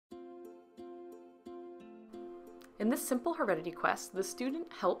In this simple heredity quest, the student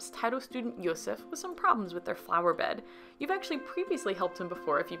helps title student Yosef with some problems with their flower bed. You've actually previously helped him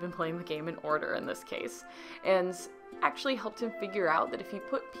before if you've been playing the game in order in this case, and actually helped him figure out that if he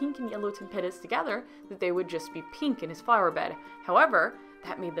put pink and yellow timpitas together, that they would just be pink in his flower bed. However,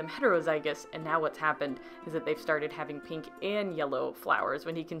 that made them heterozygous, and now what's happened is that they've started having pink and yellow flowers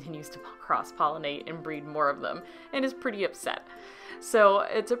when he continues to cross-pollinate and breed more of them, and is pretty upset. So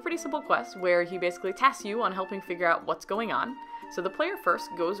it's a pretty simple quest where he basically tasks you on helping figure out what's going on. So the player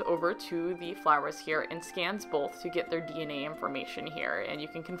first goes over to the flowers here and scans both to get their DNA information here, and you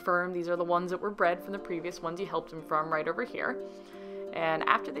can confirm these are the ones that were bred from the previous ones you helped him from right over here. And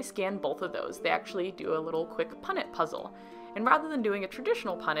after they scan both of those, they actually do a little quick punnet puzzle. And rather than doing a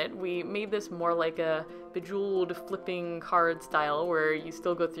traditional punnet, we made this more like a bejeweled flipping card style where you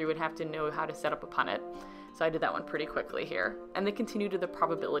still go through and have to know how to set up a punnet. So I did that one pretty quickly here. And then continue to the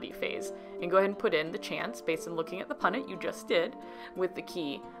probability phase and go ahead and put in the chance based on looking at the punnet you just did with the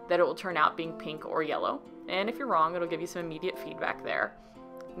key that it will turn out being pink or yellow. And if you're wrong, it'll give you some immediate feedback there.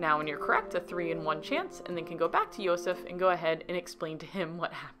 Now when you're correct, a 3 in 1 chance, and then can go back to Yosef and go ahead and explain to him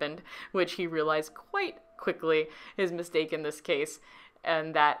what happened, which he realized quite quickly his mistake in this case,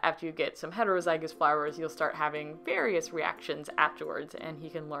 and that after you get some heterozygous flowers, you'll start having various reactions afterwards, and he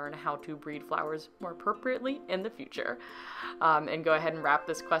can learn how to breed flowers more appropriately in the future. And go ahead and wrap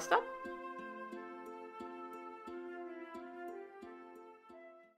this quest up,